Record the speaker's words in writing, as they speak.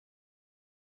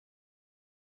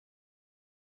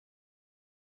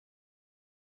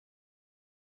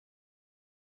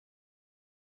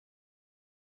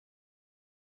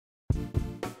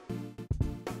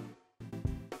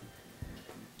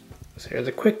So here's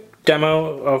a quick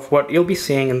demo of what you'll be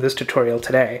seeing in this tutorial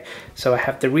today. So I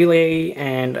have the relay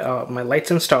and my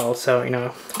lights installed, so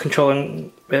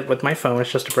controlling it with my phone.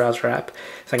 It's just a browser app,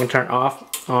 so I can turn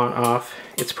off, on, off.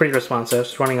 It's pretty responsive.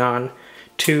 It's running on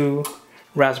 2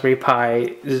 Raspberry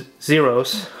Pi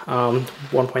Zeros,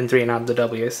 1.3 and not the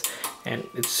W's, and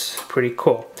it's pretty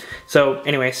cool. So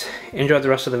anyways, enjoy the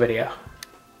rest of the video.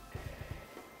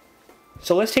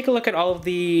 So let's take a look at all of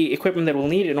the equipment that we'll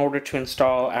need in order to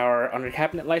install our under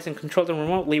cabinet lights and control them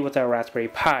remotely with our Raspberry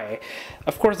Pi.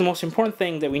 Of course, the most important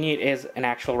thing that we need is an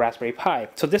actual Raspberry Pi.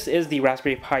 So this is the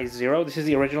Raspberry Pi Zero. This is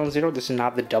the original Zero. This is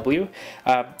not the W.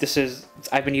 I've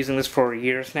been using this for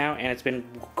years now, and it's been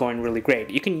going really great.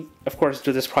 You can, of course,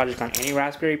 do this project on any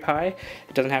Raspberry Pi.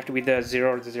 It doesn't have to be the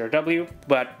Zero or the Zero W,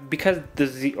 but because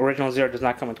the original Zero does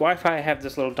not come with Wi-Fi, I have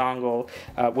this little dongle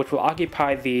which will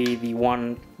occupy the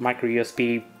one micro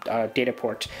USB data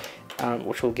port,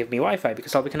 which will give me Wi-Fi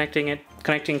because I'll be connecting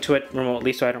to it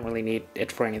remotely, so I don't really need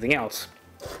it for anything else.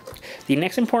 The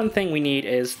next important thing we need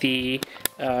is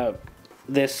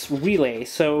this relay.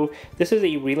 So this is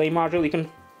a relay module. You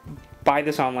can buy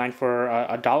this online for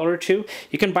 $1 or $2.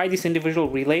 You can buy these individual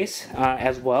relays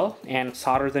as well and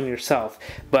solder them yourself,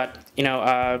 but you'd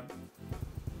have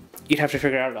to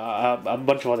figure out a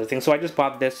bunch of other things. So I just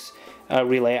bought this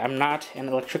relay. I'm not an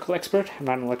electrical expert. I'm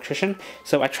not an electrician,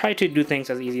 so I try to do things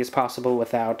as easy as possible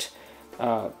without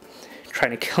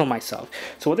trying to kill myself.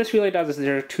 So what this relay does is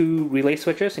there are 2 relay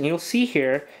switches, and you'll see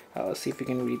here, let's see if we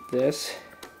can read this,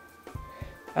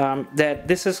 that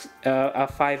this is a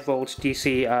 5 volts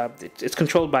DC. It's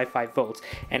controlled by 5 volts,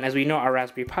 and as we know, our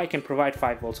Raspberry Pi can provide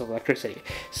 5 volts of electricity.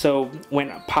 So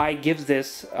when Pi gives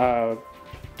this 5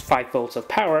 volts of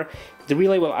power, the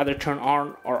relay will either turn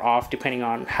on or off depending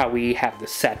on how we have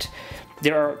this set.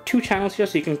 There are 2 channels here,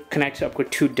 so you can connect up with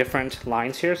 2 different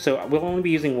lines here. So we'll only be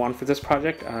using one for this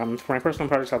project. For my personal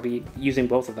projects, I'll be using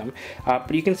both of them.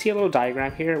 But you can see a little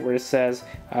diagram here where it says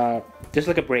there's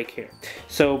like a break here.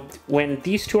 So when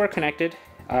these 2 are connected,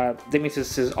 that means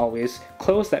this is always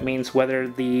closed. That means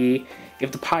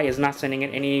if the Pi is not sending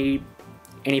it any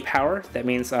power, that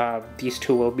means these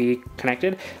 2 will be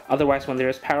connected. Otherwise, when there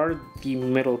is power, the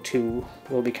middle 2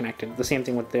 will be connected. The same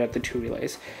thing with the 2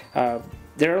 relays.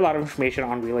 There are a lot of information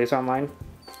on relays online,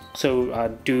 so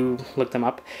do look them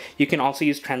up. You can also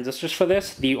use transistors for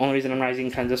this. The only reason I'm not using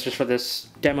transistors for this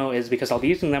demo is because I'll be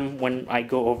using them when I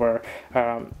go over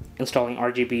installing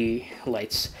RGB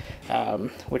lights,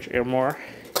 which will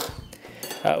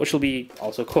be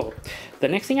also cool. The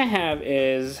next thing I have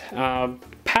is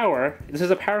power. This is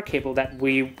a power cable that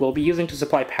we will be using to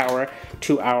supply power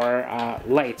to our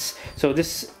lights. So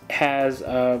this has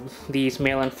these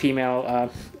male and female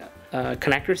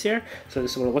connectors here. So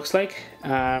this is what it looks like,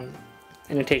 and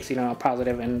it takes a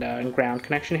positive and ground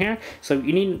connection here. So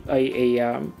you need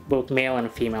a both male and a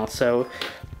female. So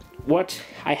what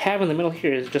I have in the middle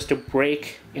here is just a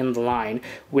break in the line,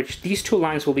 which these 2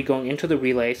 lines will be going into the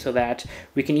relay so that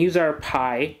we can use our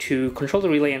Pi to control the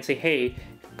relay and say, hey,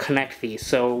 connect these.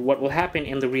 So what will happen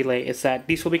in the relay is that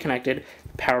these will be connected,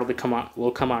 power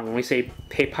will come on. When we say,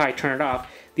 hey Pi, turn it off,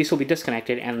 these will be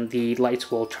disconnected and the lights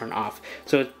will turn off.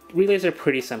 So relays are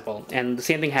pretty simple, and the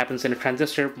same thing happens in a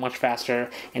transistor, much faster,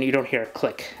 and you don't hear a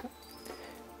click.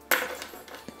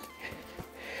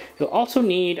 You'll also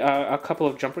need a couple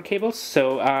of jumper cables.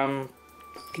 So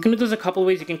you can do this a couple of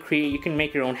ways. You can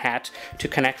make your own hat to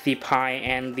connect the Pi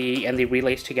and the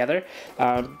relays together.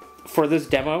 For this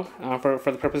demo,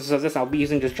 for the purposes of this, I'll be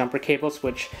using just jumper cables,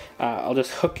 which I'll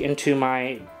just hook into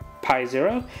my Pi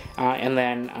Zero, and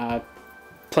then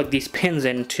plug these pins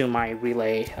into my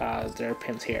relay. There are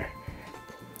pins here,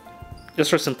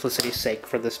 just for simplicity's sake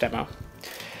for this demo.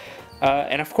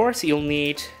 And of course, you'll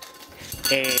need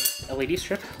a LED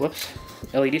strip.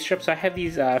 LED strip. So I have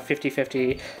these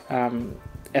 50/50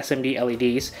 SMD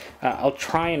LEDs. I'll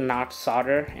try and not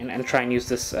solder and try and use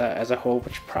this as a whole,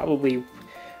 which probably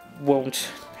won't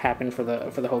happen for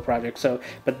the whole project. So,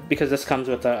 but because this comes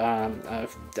with a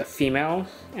female,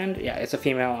 and yeah, it's a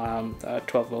female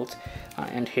 12 volts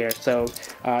end here. So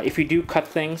if you do cut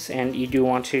things and you do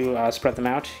want to spread them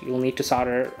out, you'll need to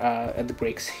solder at the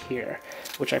breaks here,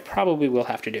 which I probably will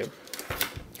have to do.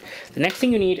 The next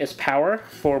thing you need is power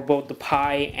for both the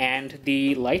Pi and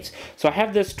the lights. So I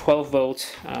have this 12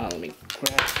 volt, let me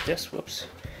grab this, whoops.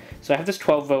 So I have this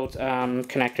 12 volt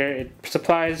connector. It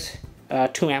supplies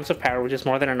 2 amps of power, which is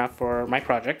more than enough for my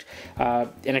project,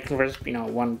 and it converts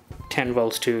 10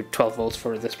 volts to 12 volts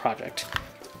for this project.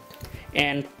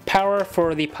 And power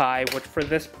for the Pi, which for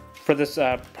this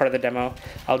part of the demo,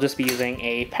 I'll just be using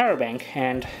a power bank,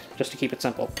 and just to keep it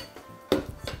simple.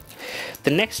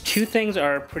 The next two things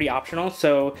are pretty optional.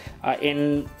 So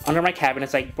under my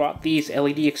cabinets, I brought these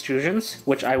LED extrusions,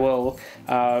 which I will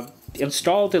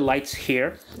install the lights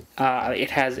here. It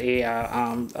has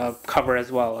a cover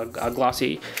as well, a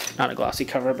glossy, not a glossy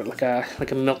cover, but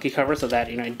like a milky cover, so that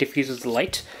it diffuses the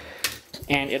light,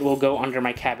 and it will go under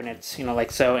my cabinets,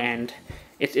 like so, and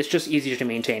it's just easier to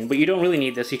maintain. But you don't really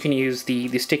need this. You can use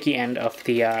the sticky end of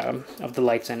the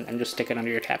lights and just stick it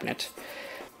under your cabinet.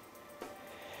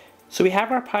 So we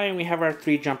have our Pi and we have our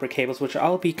 3 jumper cables, which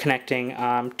I'll be connecting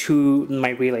to my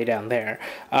relay down there.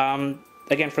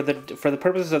 Again, for the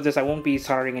purposes of this, I won't be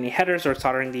soldering any headers or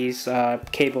soldering these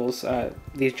cables,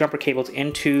 these jumper cables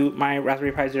into my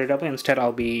Raspberry Pi Zero W. Instead,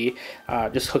 I'll be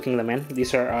just hooking them in.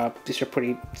 These are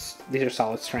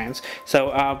solid strands.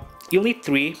 So you'll need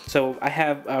 3. So I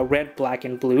have red, black,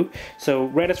 and blue. So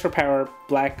red is for power,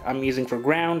 black I'm using for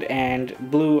ground, and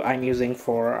blue I'm using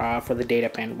for the data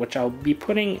pin, which I'll be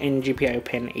putting in GPIO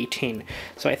pin 18.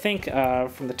 So I think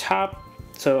from the top.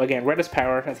 So again, red is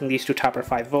power. I think these two top are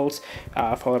 5 volts,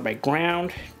 followed by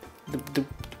ground. The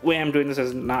way I'm doing this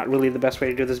is not really the best way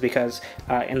to do this, because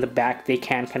in the back they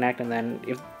can connect, and then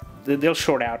if they'll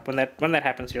short out. When that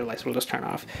happens, your lights will just turn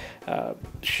off.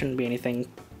 Shouldn't be anything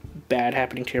bad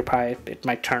happening to your Pi. It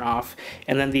might turn off,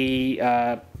 and then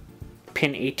the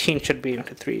pin 18 should be 1,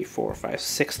 2, 3, 4, 5,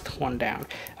 6th one down.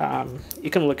 You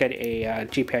can look at a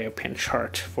GPIO pin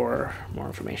chart for more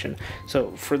information.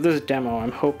 So for this demo,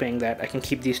 I'm hoping that I can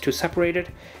keep these two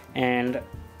separated, and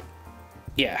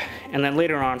yeah, and then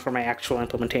later on for my actual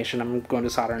implementation, I'm going to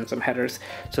solder in some headers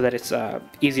so that it's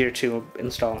easier to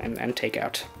install and take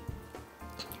out.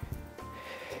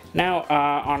 Now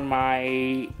on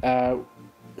my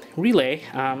relay,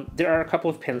 there are a couple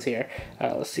of pins here.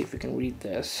 Let's see if we can read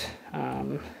this.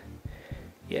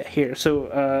 Yeah, here.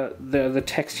 So the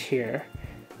text here.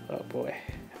 Oh boy.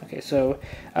 Okay, so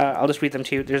I'll just read them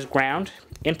to you. There's ground,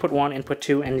 input 1, input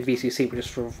 2, and VCC, which is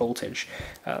for voltage.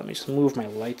 Let me just move my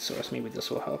light source. Maybe this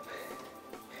will help.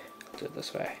 I'll do it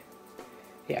this way.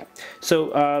 Yeah, so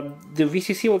the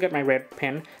VCC will get my red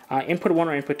pin. Input 1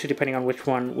 or input 2, depending on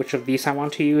which of these I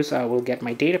want to use, will get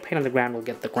my data pin, and the ground will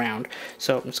get the ground.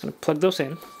 So I'm just going to plug those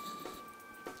in.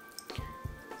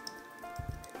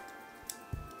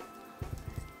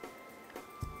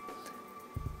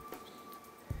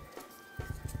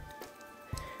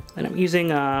 And I'm using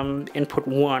input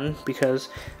 1 because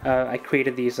I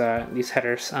created these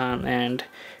headers, and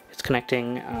it's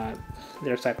connecting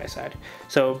they're side by side.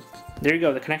 So there you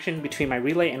go, the connection between my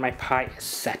relay and my Pi is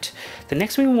set. The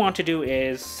next thing we want to do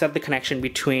is set the connection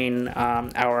between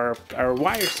our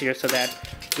wires here, so that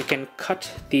we can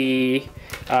cut the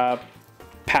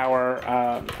power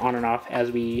on and off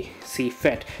as we see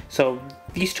fit. So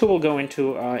these two will go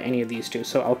into any of these two.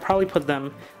 So I'll probably put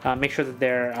them, make sure that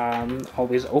they're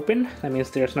always open. That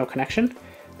means there's no connection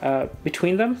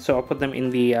between them. So I'll put them in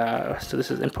the, so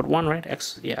this is input 1, right?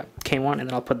 Yeah, K1, and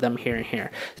then I'll put them here and here.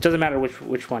 It doesn't matter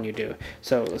which one you do.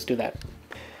 So let's do that.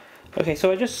 Okay,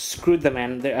 so I just screwed them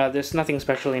in. There's nothing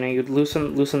special, you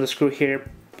loosen the screw here,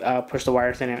 push the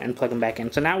wires in and plug them back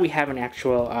in. So now we have an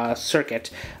actual circuit,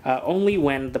 only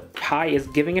when the Pi is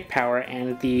giving it power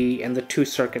and the two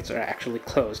circuits are actually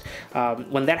closed.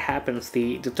 When that happens,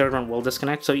 the third one will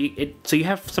disconnect. So you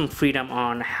have some freedom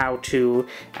on how to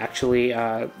actually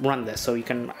run this. So you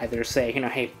can either say,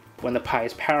 hey, when the Pi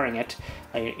is powering it,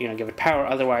 give it power.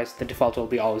 Otherwise, the default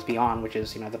will always be on, which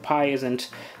is, the Pi isn't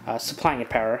supplying it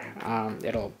power.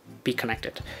 It'll be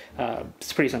connected.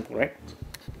 It's pretty simple, right?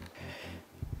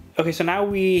 Okay, so now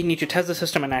we need to test the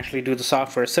system and actually do the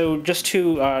software. So just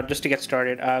to get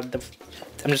started, I'm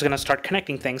just going to start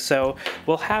connecting things. So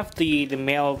we'll have the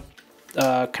male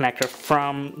connector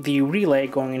from the relay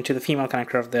going into the female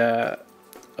connector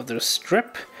of the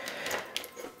strip.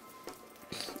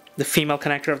 The female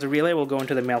connector of the relay will go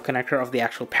into the male connector of the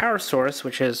actual power source,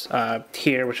 which is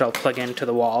here, which I'll plug into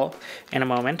the wall in a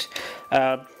moment.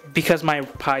 Because my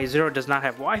Pi Zero does not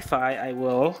have Wi-Fi, I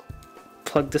will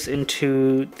plug this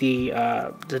into the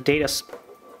data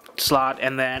slot,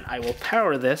 and then I will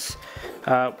power this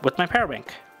with my power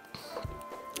bank.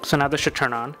 So now this should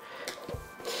turn on,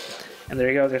 and there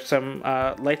you go. There's some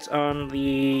lights on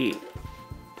the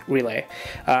relay,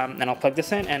 and I'll plug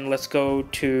this in, and let's go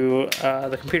to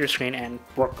the computer screen and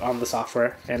work on the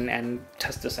software and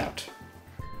test this out.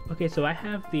 Okay, so I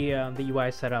have the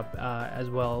UI set up as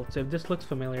well. So if this looks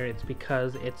familiar, it's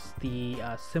because it's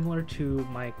similar to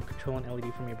my control an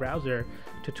LED from your browser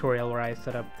tutorial, where I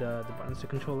set up the buttons to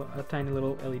control a tiny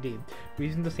little LED. We're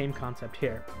using the same concept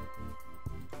here,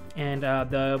 and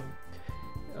the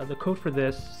code for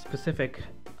this specific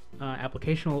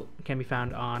application can be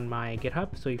found on my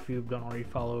GitHub. So if you don't already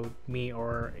follow me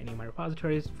or any of my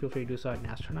repositories, feel free to do so at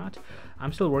Nastronaut.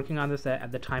 I'm still working on this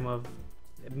at the time of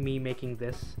me making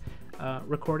this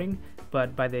recording,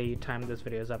 but by the time this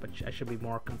video is up, I should be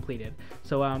more completed.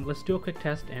 So let's do a quick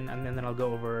test, and then I'll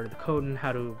go over the code and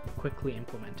how to quickly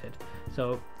implement it.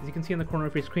 So as you can see in the corner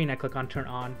of your screen, I click on turn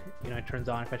on, it turns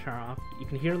on. If I turn it off, you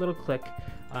can hear a little click,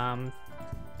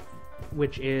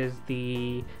 which is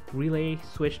the relay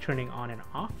switch turning on and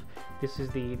off. This is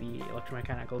the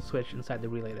electromechanical switch inside the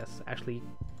relay that's actually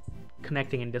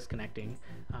connecting and disconnecting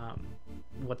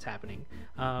what's happening.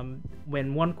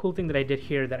 One cool thing that I did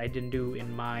here that I didn't do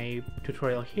in my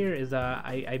tutorial here is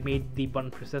I made the button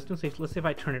persistent. So let's say if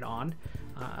I turn it on,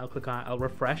 I'll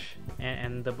refresh,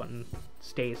 and the button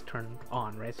stays turned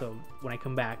on, right? So when I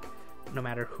come back, no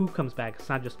matter who comes back, it's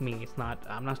not just me.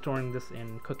 I'm not storing this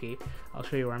in cookie. I'll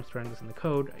show you where I'm storing this in the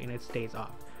code, and it stays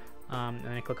off. And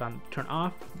I click on turn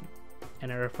off,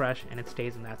 and I refresh, and it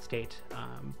stays in that state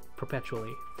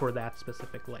perpetually for that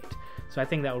specific light. So I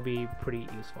think that would be pretty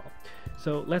useful.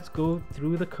 So let's go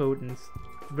through the code and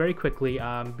very quickly,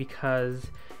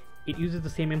 because it uses the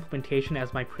same implementation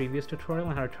as my previous tutorial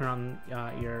on how to turn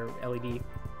on your LED.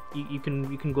 You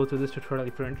can go through this tutorial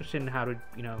if you're interested in how to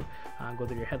go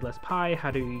through your headless Pi, how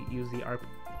to use the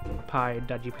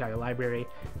rpy.gpio library,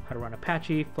 how to run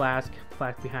Apache, Flask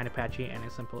behind Apache, and a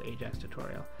simple Ajax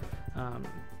tutorial.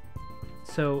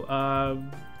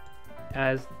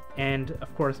 And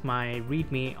of course my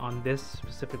README on this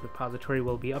specific repository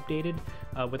will be updated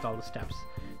with all the steps.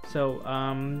 So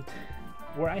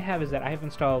what I have is that I have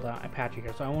installed Apache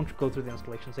here, so I won't go through the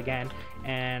installations again.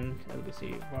 And let me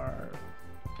see, var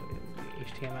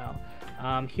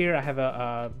HTML. Here I have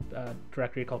a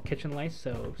directory called kitchen lights,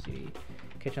 so cd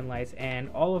kitchen lights, and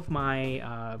all of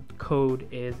my code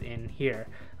is in here.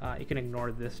 You can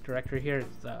ignore this directory here.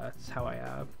 It's how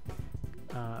I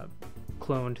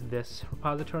cloned this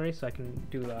repository, so I can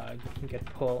do git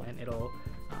pull, and it'll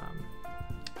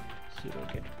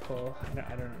sudo git pull. I don't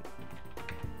have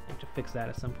to fix that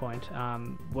at some point.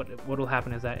 What will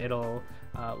happen is that it'll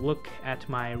look at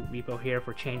my repo here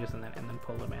for changes and then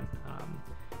pull them in.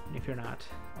 And if you're not,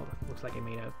 it looks like I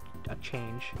made a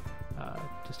change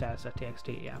to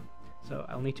status.txt. Yeah. So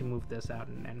I'll need to move this out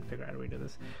and figure out a way to do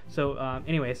this. So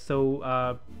anyway,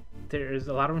 there's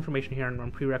a lot of information here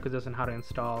on prerequisites and how to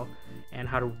install and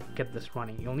how to get this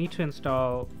running. You'll need to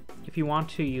install, if you want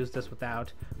to use this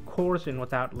without cores and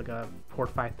without like a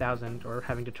port 5000 or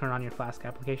having to turn on your Flask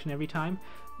application every time,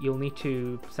 you'll need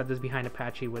to set this behind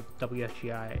Apache with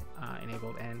WSGI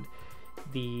enabled, and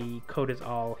the code is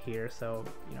all here. So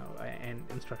and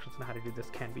instructions on how to do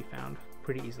this can be found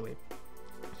pretty easily.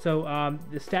 So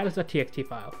the status.txt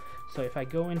file. So if I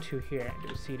go into here and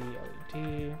do cd led,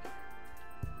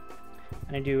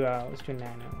 and I do let's do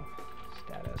nano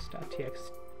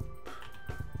status.txt,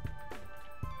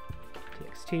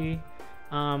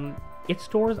 it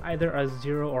stores either a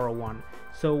 0 or a 1.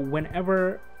 So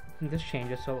whenever this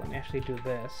changes, so let me actually do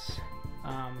this,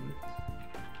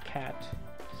 cat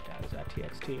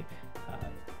status.txt.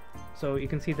 So you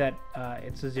can see that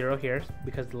it's a 0 here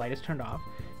because the light is turned off.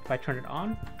 If I turn it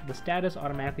on, the status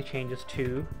automatically changes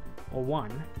to a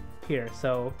 1 here.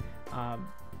 So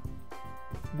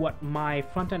what my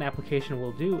front-end application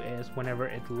will do is whenever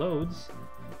it loads,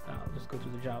 I'll just go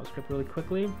through the JavaScript really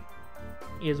quickly,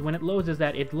 is when it loads is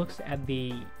that it looks at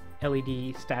the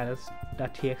LED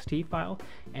status.txt file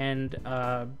and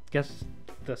gets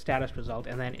the status result,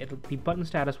 and then the button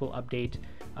status will update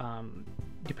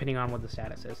depending on what the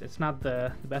status is. It's not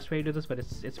the best way to do this, but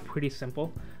it's pretty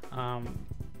simple.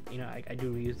 I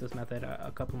do reuse this method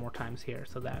a couple more times here,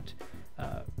 so that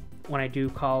when I do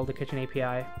call the kitchen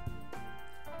API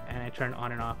and I turn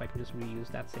on and off, I can just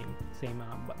reuse that same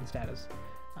button status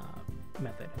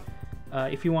method.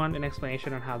 If you want an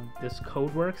explanation on how this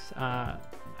code works,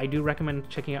 I do recommend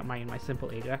checking out my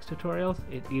simple Ajax tutorials.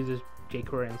 It uses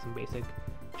jQuery and some basic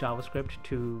JavaScript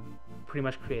to pretty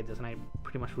much create this, and I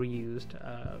pretty much reused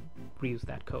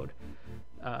that code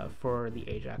for the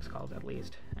Ajax calls at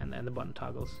least, and then the button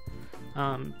toggles.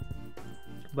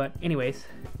 But anyways,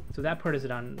 so that part is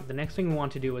done. The next thing we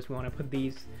want to do is we want to put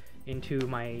these into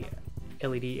my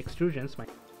LED extrusions.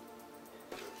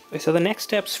 So the next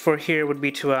steps for here would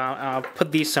be to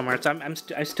put these somewhere. So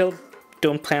I still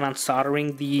don't plan on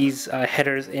soldering these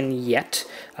headers in yet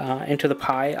into the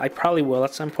Pi. I probably will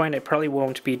at some point. I probably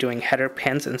won't be doing header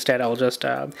pins. Instead, I'll just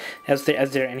as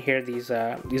they're in here, these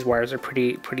wires are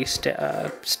pretty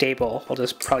stable. I'll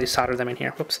just probably solder them in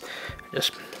here. Whoops,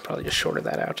 probably just shorted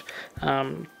that out.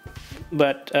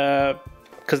 But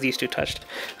because these two touched.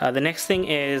 The next thing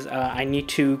is I need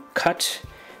to cut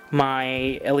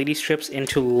my LED strips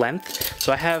into length.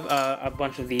 So I have a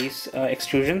bunch of these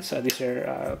extrusions. These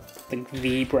are the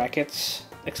V brackets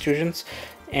extrusions,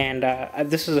 and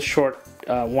this is a short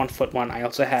 1 foot one. I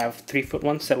also have 3 foot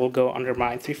ones that will go under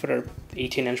my 3 foot or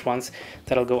 18-inch ones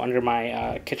that'll go under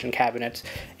my kitchen cabinets,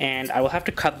 and I will have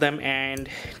to cut them and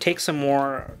take some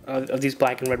more of these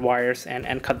black and red wires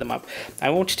and cut them up. I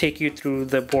won't take you through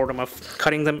the boredom of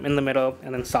cutting them in the middle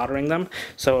and then soldering them.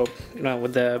 So, you know,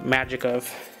 with the magic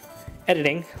of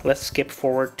editing, let's skip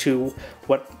forward to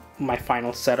what my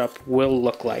final setup will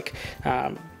look like,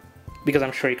 because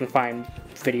I'm sure you can find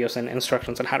videos and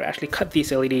instructions on how to actually cut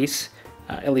these LEDs,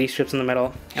 LED strips in the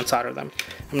middle, and solder them.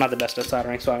 I'm not the best at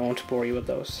soldering, so I won't bore you with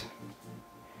those.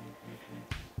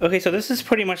 Okay, so this is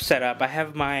pretty much set up. I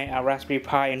have my Raspberry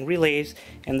Pi and relays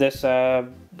in this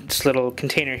little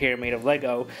container here made of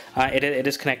Lego. It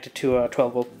is connected to a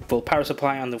 12-volt power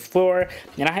supply on the floor,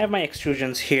 and I have my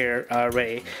extrusions here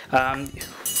ready.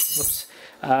 Whoops.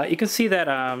 You can see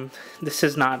that this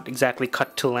is not exactly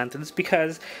cut to length. It's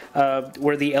because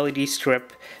where the LED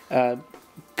strip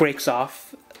breaks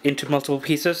off into multiple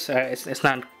pieces, it's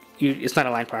not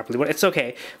aligned properly, but it's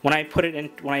okay. When I put it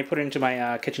into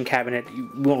my kitchen cabinet, you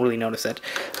won't really notice it.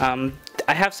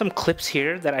 I have some clips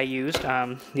here that I used.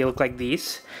 They look like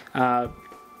these.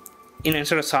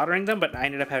 Instead of soldering them, but I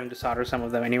ended up having to solder some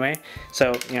of them anyway.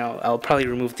 So, you know, I'll probably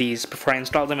remove these before I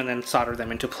install them and then solder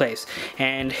them into place.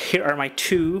 And here are my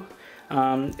two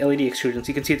LED extrusions.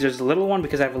 You can see there's a little one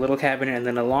because I have a little cabinet, and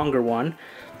then a longer one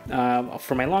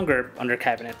for my longer under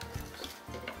cabinet.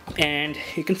 And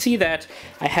you can see that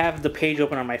I have the page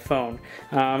open on my phone.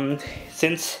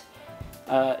 Since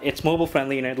it's mobile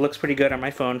friendly and it looks pretty good on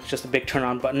my phone, it's just a big turn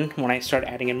on button. When I start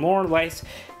adding in more lights,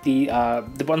 the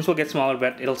buttons will get smaller,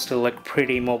 but it'll still look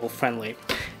pretty mobile friendly.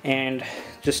 And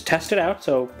just test it out.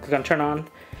 So click on turn on,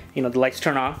 you know, the lights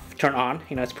turn off, turn on,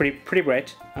 you know, it's pretty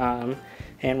bright.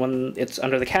 And when it's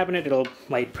under the cabinet, it'll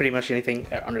light pretty much anything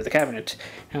under the cabinet.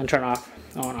 And turn off,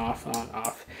 on, off, on,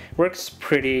 off. Works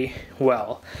pretty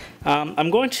well. I'm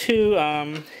going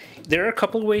to, there are a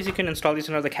couple ways you can install these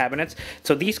in other cabinets.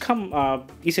 So these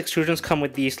extrusions come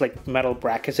with these like metal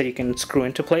brackets that you can screw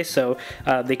into place. So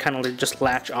they kind of just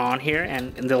latch on here,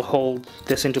 and they'll hold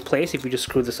this into place if you just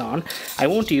screw this on. I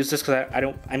won't use this because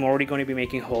I'm already going to be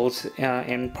making holes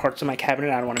in parts of my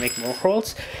cabinet. I don't want to make more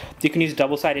holes. You can use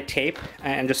double-sided tape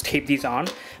and just tape these on.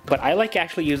 But I like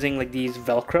actually using like these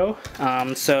Velcro.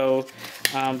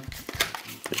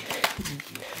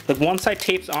 The one side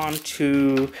tapes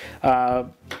onto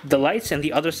the lights, and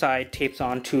the other side tapes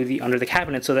onto the under the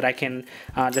cabinet, so that I can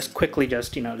just quickly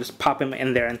just pop them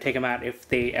in there and take them out if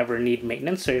they ever need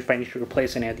maintenance, or if I need to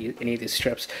replace any of these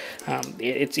strips.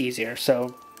 It's easier.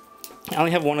 So I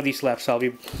only have one of these left, so I'll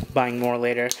be buying more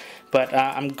later. But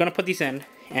I'm gonna put these in,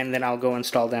 and then I'll go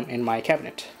install them in my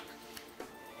cabinet.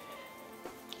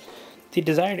 The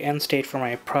desired end state for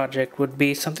my project would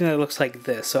be something that looks like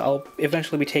this. So I'll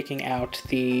eventually be taking out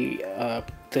the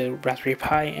Raspberry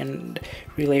Pi and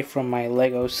relay from my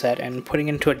Lego set and putting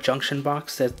it into a junction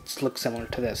box that looks similar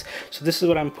to this. So this is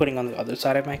what I'm putting on the other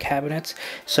side of my cabinets.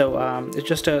 So it's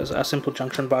just a simple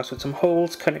junction box with some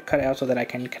holes cut out so that I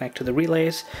can connect to the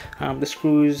relays. The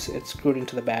screws, it's screwed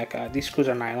into the back. These screws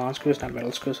are nylon screws, not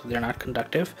metal screws, so they're not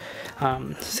conductive.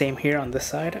 Same here on this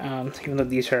side, even though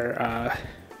these are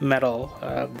metal,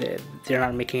 they're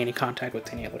not making any contact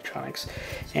with any electronics,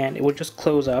 and it would just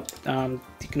close up. You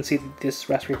can see that this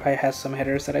Raspberry Pi has some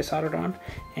headers that I soldered on,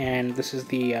 and this is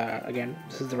the again,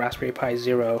 this is the Raspberry Pi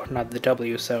 0, not the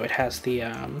W, so it has the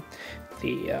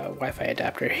Wi-Fi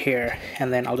adapter here.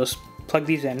 And then I'll just plug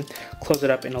these in, close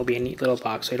it up, and it'll be a neat little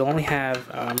box. So it'll only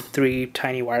have 3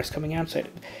 tiny wires coming out. So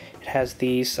it has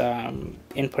these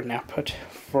input and output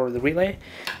for the relay,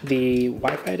 the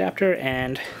Wi-Fi adapter,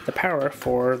 and the power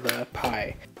for the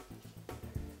Pi.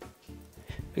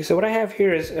 Okay, so what I have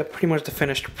here is pretty much the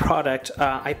finished product.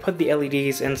 I put the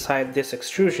LEDs inside this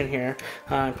extrusion here,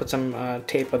 put some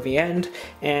tape at the end,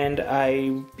 and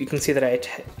you can see that I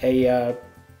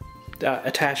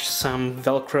attached some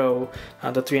Velcro,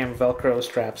 the 3M Velcro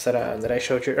straps that I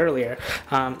showed you earlier,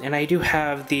 and I do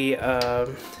have the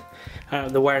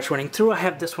wires running through. I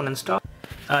have this one installed.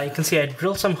 You can see I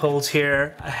drilled some holes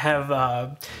here. I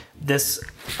have this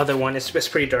other one. It's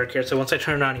pretty dark here, so once I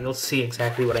turn it on, you'll see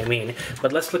exactly what I mean.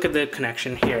 But let's look at the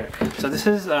connection here. So this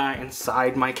is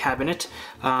inside my cabinet.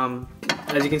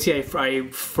 As you can see, I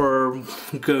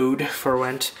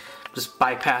just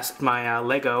bypassed my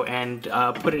Lego and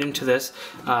put it into this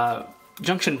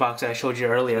junction box that I showed you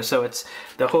earlier. So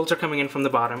the holes are coming in from the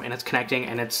bottom, and it's connecting,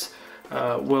 and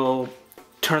will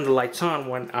turn the lights on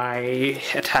when I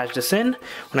attach this in,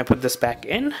 when I put this back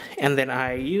in, and then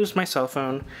I use my cell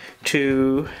phone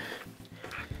to,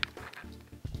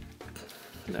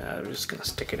 I'm just gonna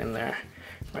stick it in there,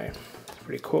 right?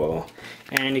 Pretty cool.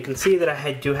 And you can see that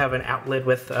I do have an outlet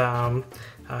with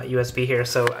USB here,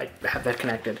 so I have that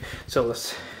connected. So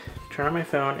let's turn on my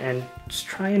phone and just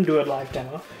try and do a live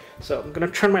demo. So I'm gonna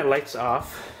turn my lights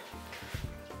off.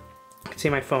 You can see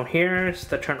my phone here. It's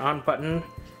the turn on button.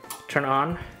 Turn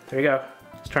on. There you go.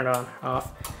 It's turned on,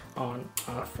 off, on,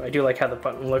 off. I do like how the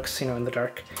button looks, you know, in the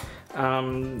dark.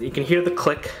 You can hear the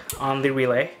click on the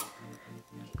relay.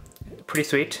 Pretty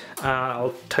sweet.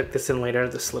 I'll tuck this in later,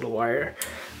 this little wire.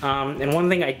 And one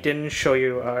thing I didn't show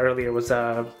you earlier was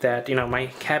that, you know, my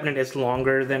cabinet is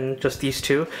longer than just these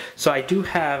two. So I do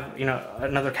have, you know,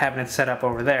 another cabinet set up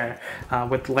over there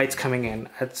with lights coming in.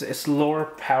 It's lower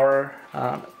power.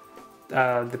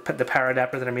 The power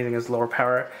adapter that I'm using is lower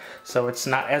power, so it's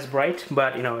not as bright,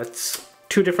 but you know, it's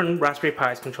two different Raspberry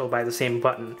Pis controlled by the same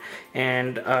button.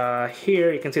 And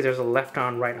here you can see there's a left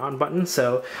on, right on button,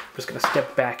 so I'm just gonna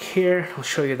step back here. I'll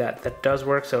show you that that does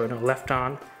work. So, you know, left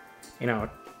on, you know, it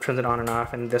turns it on and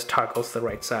off, and this toggles the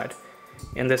right side.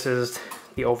 And this is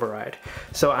the override.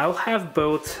 So I'll have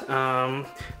both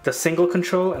the single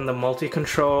control and the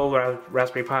multi-control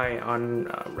Raspberry Pi on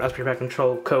Raspberry Pi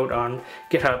control code on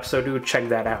GitHub, so do check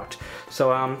that out.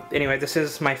 So anyway, this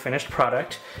is my finished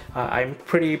product. I'm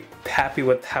pretty happy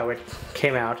with how it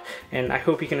came out, and I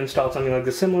hope you can install something like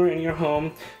this similar in your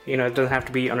home. You know, it doesn't have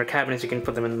to be under cabinets. You can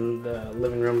put them in the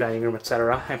living room, dining room,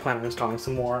 etc. I plan on installing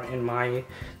some more in my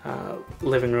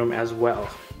living room as well.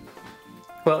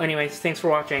 Well, anyways, thanks for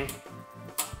watching.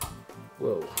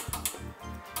 Whoa.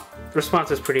 The response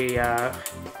is pretty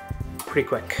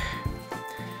quick.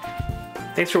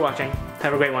 Thanks for watching.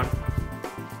 Have a great one.